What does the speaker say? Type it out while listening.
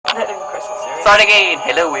Start again!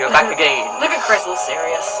 Hello, we are back again. Look at Chris, all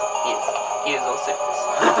serious. He is all serious.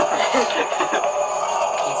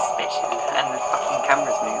 He's special. And the fucking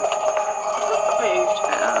camera's moved. It's moved.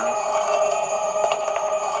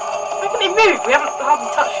 How can it move? We haven't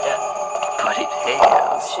hardly touched it. But it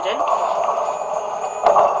has. She didn't.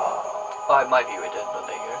 Oh, in my view it did, but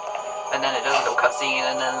there you go. And then it does a little cutscene,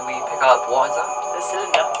 and then we pick up, what is that? The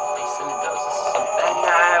cylinder. A cylinder, is this something? And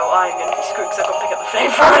now I'm gonna be screwed because I've got to pick up the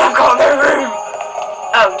flamethrower and I've got no room!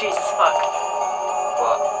 Oh, Jesus, fuck.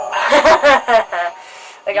 What?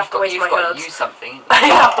 I have to waste my herbs. Use something. I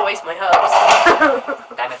have to waste my herbs.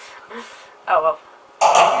 Damn it. Oh well.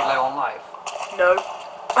 Are you low on life? No.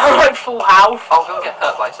 I'm like full health. Oh, go get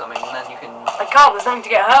hurt by something, and then you can... I can't, there's nothing to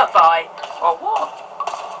get hurt by. Oh, what?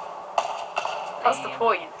 That's the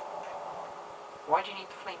point. Why do you need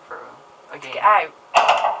the flamethrower? Again? To get out.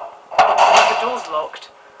 The door's locked.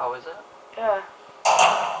 Oh, is it? Yeah.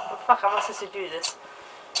 Well, fuck, how am I supposed to do this?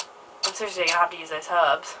 I'm seriously gonna have to use those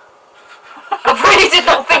herbs. I really did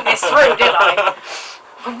not think this through, did I?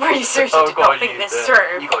 I really seriously did not think this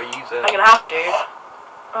through. You gotta use it. I'm gonna have to.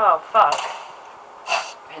 Oh, fuck.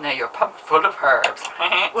 And now you're pumped full of herbs.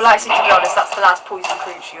 Well, actually, to be honest, that's the last poison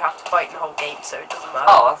creature you have to fight in the whole game, so it doesn't matter.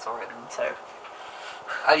 Oh, that's alright then. So.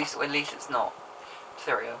 At least it's not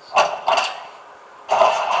serious. There you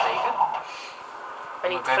go. I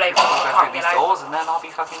need We'll the go flame. through these doors, and then I'll be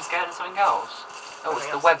fucking scared of something else. Oh, it's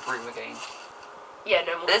the web room again. Yeah,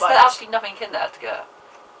 no more There's spiders. actually nothing in there to get.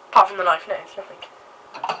 Apart from the knife, no, there's nothing.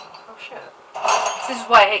 Oh shit. This is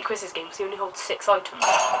why I hate Chris's games, he only holds 6 items.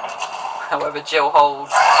 However, Jill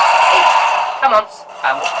holds 8. Come on.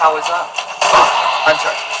 And how is that? Oh, I'm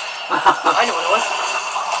sorry. I know what it was.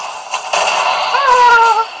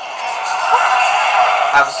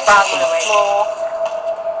 I have a spasm on the floor.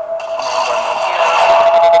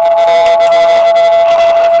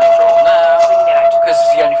 Because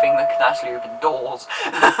it's the only thing that can actually open doors.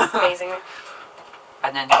 Amazing.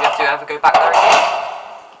 And then do we have to ever go back there again?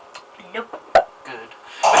 Nope. Good.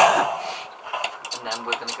 And then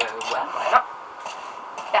we're gonna go where?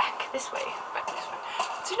 Back this way. Back this way.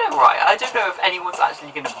 Do you know, right, I don't know if anyone's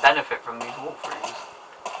actually gonna benefit from these walkthroughs.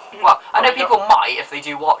 Well, I know people might if they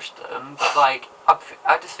do watch them, but like,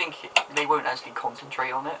 I just think they won't actually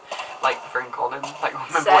concentrate on it. Like friend Colin, like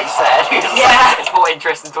remember what he said? Yeah. It's more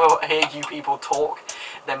interesting to hear you people talk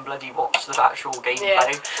than bloody watch the actual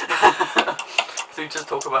gameplay. Yeah. So we just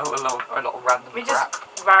talk about a lot of random We crap.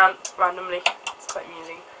 just ran randomly. It's quite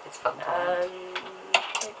amusing. It's fun times.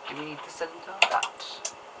 Do we need the cylinder? That.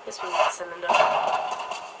 Yes, we need the cylinder.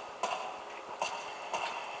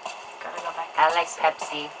 Gotta go back. I like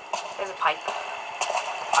Pepsi. There's a pipe. A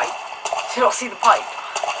pipe? Did you not see the pipe?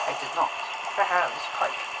 I did not. There's a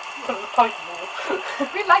pipe. There's a pipe wall.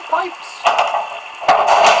 We like pipes.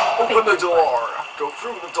 Open the door. Go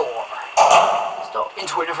through the door. Stop.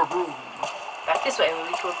 Into another room. Back this way and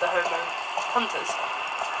we killed the homo hunters.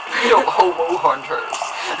 Killed homo hunters.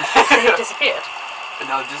 They disappeared. But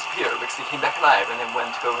now disappeared because they came back alive and then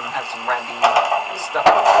went to go and have some random stuff.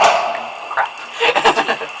 Crap.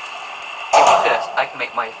 Yes, I can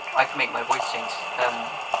make my voice change tone.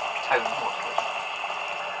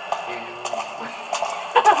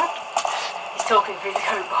 He's talking through the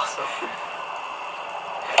Coke bottle.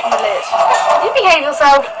 On the lid. You behave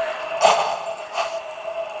yourself.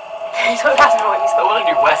 You don't have to know what you I want to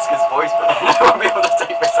do Wesker's voice, but then I won't be able to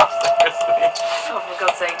take myself seriously. Oh, for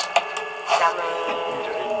God's sake. Damn it.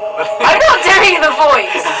 I'm not doing the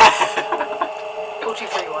voice! 4, 2,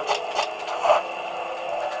 3, 1. Do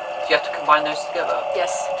you have to combine those together?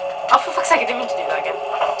 Yes. Oh, for fuck's sake, I didn't mean to do that again.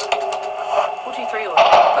 4, 2, 3, 1.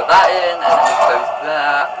 Put that in, and then we close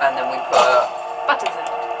that, and then we put Buttons in.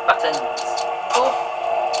 buttons. 4,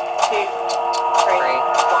 2, 3,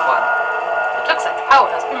 1. It looks like the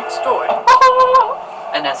power has been restored.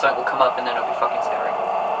 And then something will come up, and then it'll be fucking scary.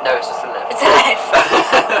 No, it's just a lift. It's a lift.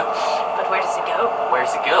 But where does it go?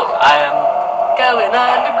 Where's it go? I am going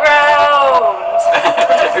underground.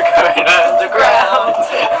 going underground.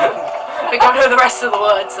 I can't know the rest of the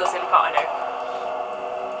words, so it's in part I know.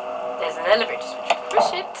 There's an elevator switch.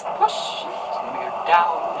 Push it. Push it. And we go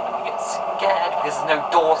down, and then we get scared because there's no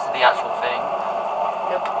doors to the actual thing.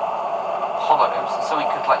 Nope. Hollow, so somebody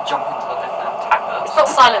could like jump into the lift and attack us. It's not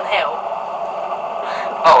Silent Hill.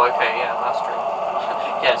 Oh, okay, yeah, that's true.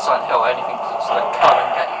 Yeah, Silent Hill, anything to just like come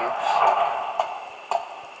and get you.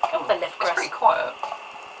 Go with the lift, Chris. It's pretty quiet.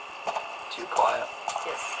 Too quiet.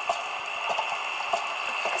 Yes.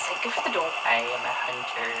 I say, go for the door. I am a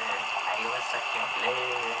hunter. I was such a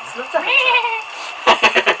blue. It's not a hunter.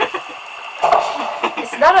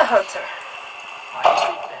 It's not a hunter. Why is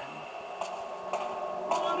it then?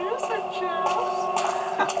 What is it Did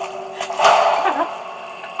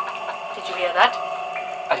you hear that?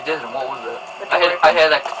 I didn't. What was it? The door I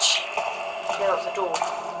hear that. Yeah, that was the door.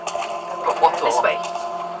 What door? This way.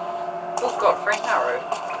 Oh god, very narrow.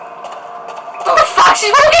 What the fuck?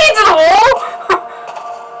 She's walking into the wall!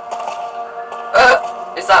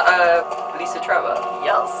 Is that Lisa Trevor?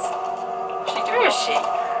 Yes. What's she Where doing? is she?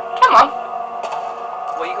 Come on.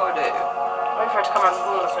 What you gotta do? Wait for her to come around the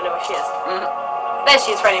corner so I know where she is. Mm-hmm. There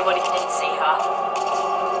she is for anybody who didn't see her.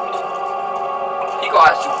 You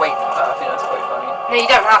gotta actually wait for her. I think that's quite funny. No, you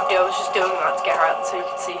don't have to. I was just doing that to get her out so you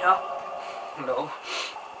can see her. No.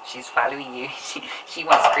 She's following you. She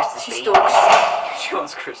wants Chris's She babies. stalks. She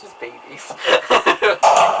wants Chris's babies.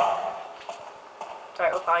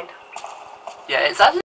 Sorry, we're fine. Yeah, it's actually